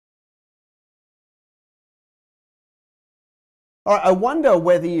All right, I wonder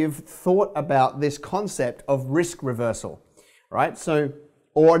whether you've thought about this concept of risk reversal, right? So,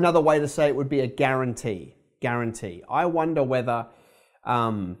 or another way to say it would be a guarantee. Guarantee. I wonder whether,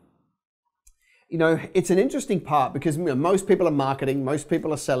 it's an interesting part because most people are marketing, most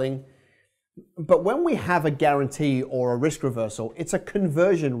people are selling, but when we have a guarantee or a risk reversal, it's a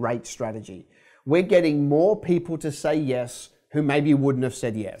conversion rate strategy. We're getting more people to say yes who maybe wouldn't have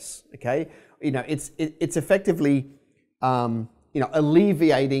said yes. Okay, it's effectively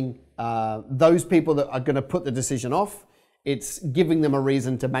alleviating those people that are going to put the decision off. It's giving them a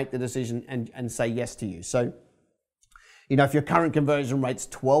reason to make the decision and say yes to you. So, if your current conversion rate's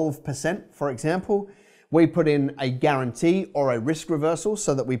 12%, for example, we put in a guarantee or a risk reversal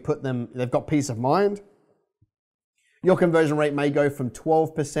so that they've got peace of mind. Your conversion rate may go from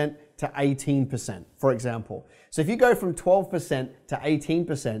 12% to 18%, for example. So if you go from 12% to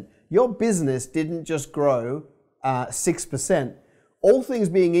 18%, your business didn't just grow 6%. All things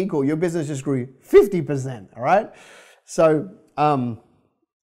being equal, your business just grew 50%, all right? So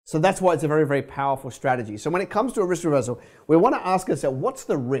that's why it's a very, very powerful strategy. So when it comes to a risk reversal, we want to ask ourselves, what's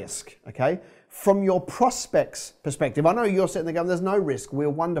the risk, okay? From your prospect's perspective, I know you're sitting there going, there's no risk, we're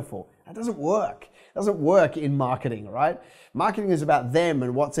wonderful. That doesn't work. It doesn't work in marketing, right? Marketing is about them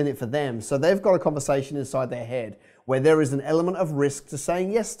and what's in it for them. So they've got a conversation inside their head where there is an element of risk to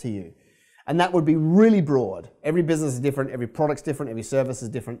saying yes to you. And that would be really broad. Every business is different, every product's different, every service is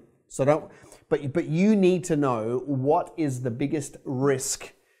different. But you need to know what is the biggest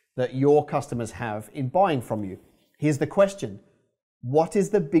risk that your customers have in buying from you. Here's the question. What is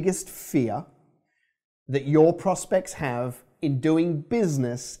the biggest fear that your prospects have in doing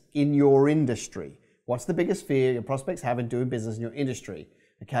business in your industry? What's the biggest fear your prospects have in doing business in your industry?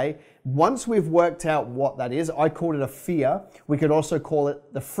 Okay. Once we've worked out what that is, I called it a fear. We could also call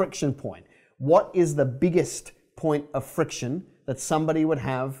it the friction point. What is the biggest point of friction that somebody would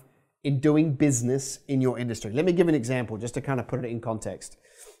have in doing business in your industry? Let me give an example just to kind of put it in context.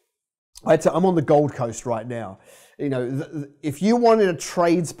 I'm on the Gold Coast right now. If you wanted a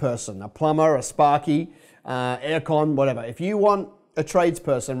tradesperson, a plumber, a sparky, aircon, whatever, if you want a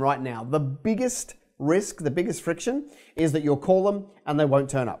tradesperson right now, the biggest risk, the biggest friction is that you'll call them and they won't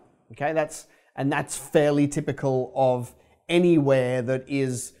turn up. Okay, that's fairly typical of anywhere that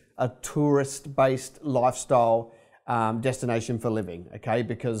is a tourist-based lifestyle destination for living. Okay,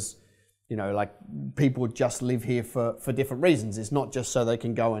 because people just live here for different reasons. It's not just so they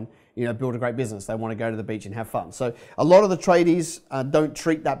can go and build a great business. They want to go to the beach and have fun. So a lot of the tradies don't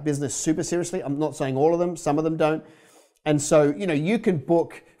treat that business super seriously. I'm not saying all of them. Some of them don't. And so you can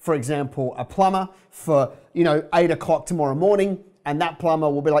book, for example, a plumber for 8 o'clock tomorrow morning, and that plumber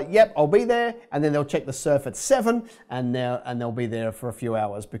will be like, "Yep, I'll be there," and then they'll check the surf at 7, and they'll be there for a few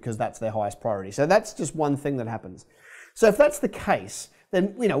hours because that's their highest priority. So that's just one thing that happens. So if that's the case,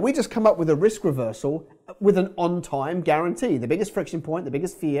 then we just come up with a risk reversal with an on-time guarantee. The biggest friction point, the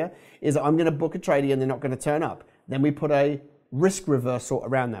biggest fear is that I'm going to book a tradie and they're not going to turn up. Then we put a risk reversal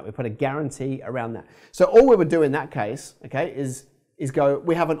around that. We put a guarantee around that. So all we would do in that case, okay, is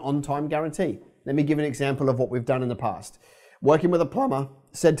we have an on-time guarantee. Let me give an example of what we've done in the past. Working with a plumber,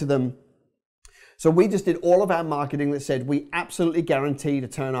 said to them, so we just did all of our marketing that said we absolutely guarantee to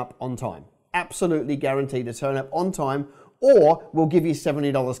turn up on time. Absolutely guarantee to turn up on time, or we'll give you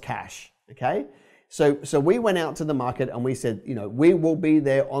 $70 cash, okay? So we went out to the market and we said, we will be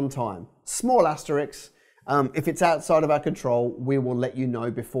there on time. Small asterisks, if it's outside of our control, we will let you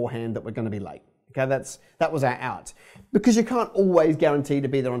know beforehand that we're going to be late. Okay, that was our out. Because you can't always guarantee to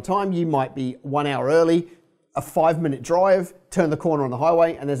be there on time. You might be 1 hour early, a 5-minute drive, turn the corner on the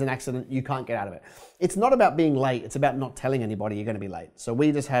highway, and there's an accident, you can't get out of it. It's not about being late, it's about not telling anybody you're going to be late. So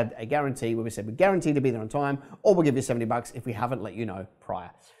we just had a guarantee where we said we guarantee to be there on time, or we'll give you $70 if we haven't let you know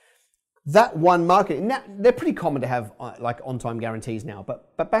prior. That one market, now they're pretty common to have like on-time guarantees now,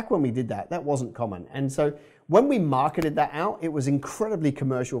 but back when we did that, that wasn't common. And so when we marketed that out, it was incredibly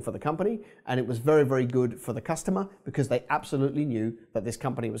commercial for the company, and it was very, very good for the customer because they absolutely knew that this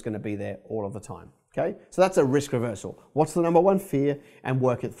company was going to be there all of the time. Okay, so that's a risk reversal. What's the number one fear, and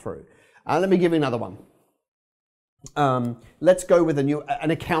work it through. Let me give you another one. Let's go with an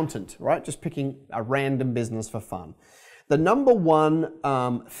accountant, right? Just picking a random business for fun. The number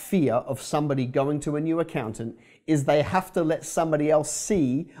one fear of somebody going to a new accountant is they have to let somebody else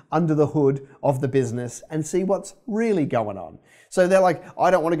see under the hood of the business and see what's really going on. So they're like,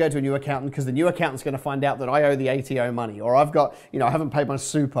 I don't want to go to a new accountant because the new accountant's going to find out that I owe the ATO money, or I've got, I haven't paid my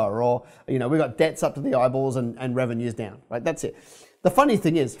super, or, we've got debts up to the eyeballs and revenues down, right? That's it. The funny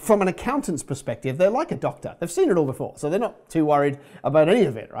thing is, from an accountant's perspective, they're like a doctor. They've seen it all before, so they're not too worried about any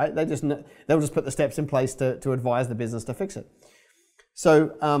of it, right? They'll just put the steps in place to advise the business to fix it.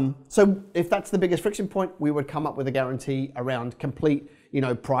 So if that's the biggest friction point, we would come up with a guarantee around complete,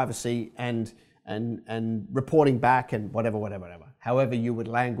 privacy and reporting back and whatever. However you would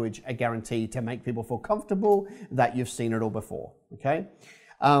language a guarantee to make people feel comfortable that you've seen it all before, okay?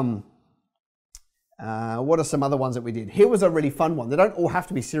 What are some other ones that we did? Here was a really fun one. They don't all have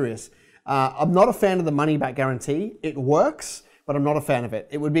to be serious. I'm not a fan of the money back guarantee. It works, but I'm not a fan of it.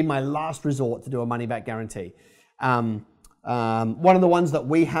 It would be my last resort to do a money back guarantee. One of the ones that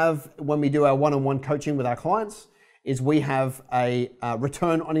we have when we do our one-on-one coaching with our clients is we have a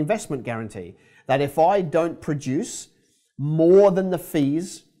return on investment guarantee. That if I don't produce more than the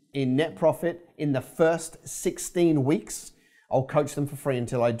fees in net profit in the first 16 weeks, I'll coach them for free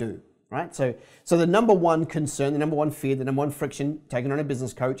until I do. Right? So the number one concern, the number one fear, the number one friction taking on a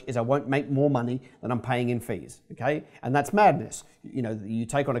business coach is I won't make more money than I'm paying in fees. Okay? And that's madness. You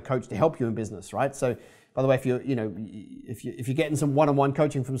take on a coach to help you in business, right? So by the way, if you're getting some one-on-one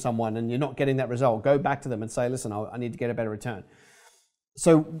coaching from someone and you're not getting that result, go back to them and say, listen, I need to get a better return.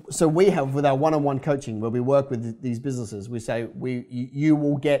 So we have with our one-on-one coaching where we work with these businesses, we say you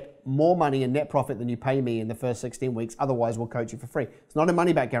will get more money in net profit than you pay me in the first 16 weeks. Otherwise, we'll coach you for free. It's not a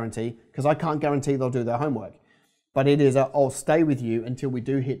money back guarantee because I can't guarantee they'll do their homework, but it is I'll stay with you until we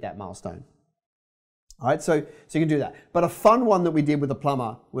do hit that milestone. All right, so you can do that. But a fun one that we did with the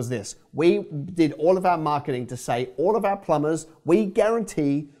plumber was this. We did all of our marketing to say all of our plumbers, we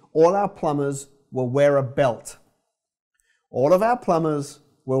guarantee all our plumbers will wear a belt. All of our plumbers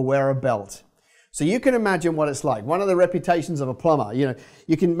will wear a belt. So you can imagine what it's like. One of the reputations of a plumber,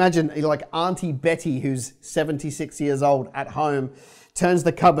 you can imagine like Auntie Betty, who's 76 years old at home, turns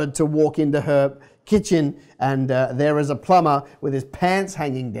the cupboard to walk into her kitchen and there is a plumber with his pants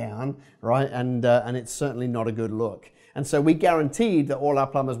hanging down, right? And it's certainly not a good look. And so we guaranteed that all our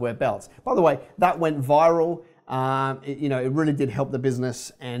plumbers wear belts. By the way, that went viral. It really did help the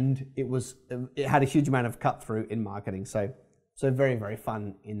business, and it had a huge amount of cut through in marketing. So very, very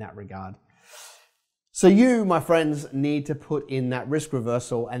fun in that regard. So you, my friends, need to put in that risk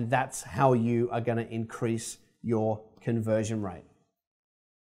reversal, and that's how you are going to increase your conversion rate.